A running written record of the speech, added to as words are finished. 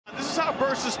This is how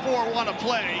Bursaspor want to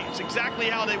play. It's exactly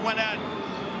how they went at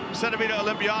Cedevita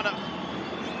Olimpiana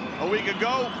a week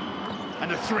ago. And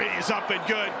the three is up and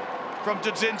good from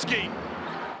Dudzinski.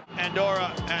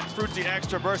 Andorra and Frutti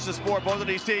Extra Bursaspor, both of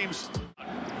these teams,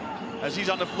 as he's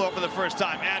on the floor for the first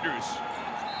time. Andrews.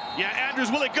 Yeah,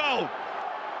 Andrews, will it go?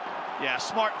 Yeah,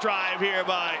 smart drive here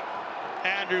by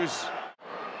Andrews.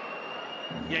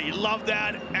 Yeah, you love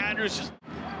that. Andrews just...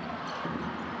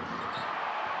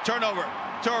 Turnover.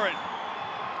 Turin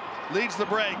leads the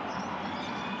break.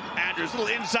 Andrews, little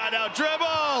inside-out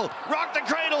dribble. Rock the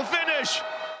cradle finish.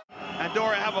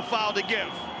 Andorra have a foul to give.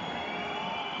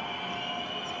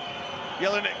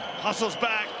 Jelinek hustles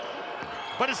back,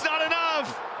 but it's not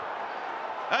enough.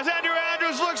 As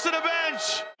Andrews looks to the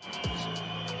bench.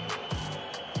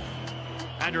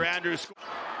 Andrews,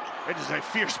 it is a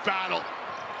fierce battle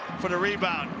for the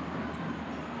rebound.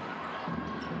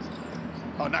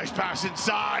 Oh, nice pass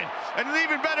inside, and an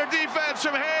even better defense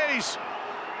from Hayes.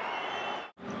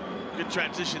 Good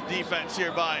transition defense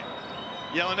here by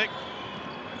Jelinek.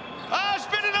 Oh,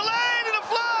 spin in the lane and a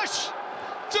flush!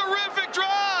 Terrific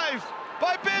drive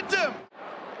by Bitim.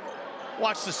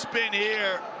 Watch the spin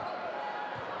here.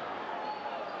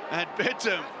 And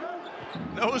Bitim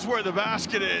knows where the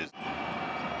basket is.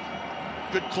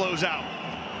 Good closeout.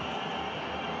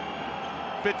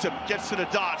 Bitim gets to the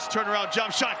dots, turnaround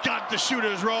jump shot, got the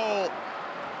shooter's roll.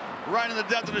 Right in the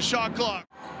depth of the shot clock.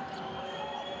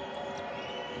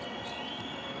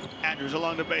 Andrews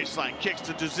along the baseline, kicks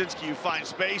to Dudzinski, who finds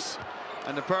space,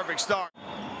 and the perfect start.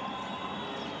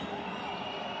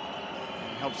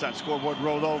 Helps that scoreboard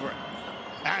roll over.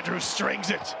 Andrews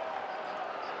strings it.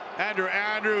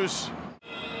 Andrews.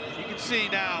 You can see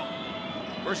now,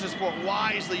 Bursaspor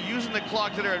wisely using the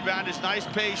clock to their advantage. Nice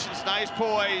patience, nice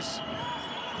poise.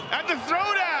 And the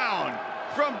throwdown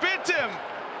from Bitim.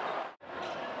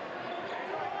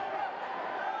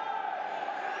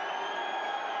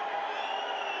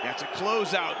 That's a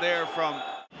closeout there from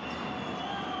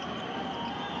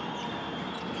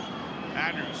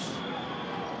Andrews.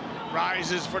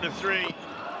 Rises for the three.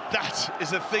 That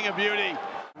is a thing of beauty.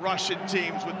 Russian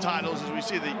teams with titles, as we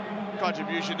see the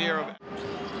contribution here of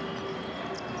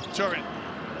Turin.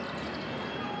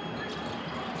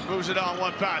 Moves it on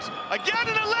one pass. Again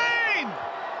in the lane!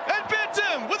 And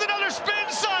Bitim with another spin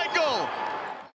cycle!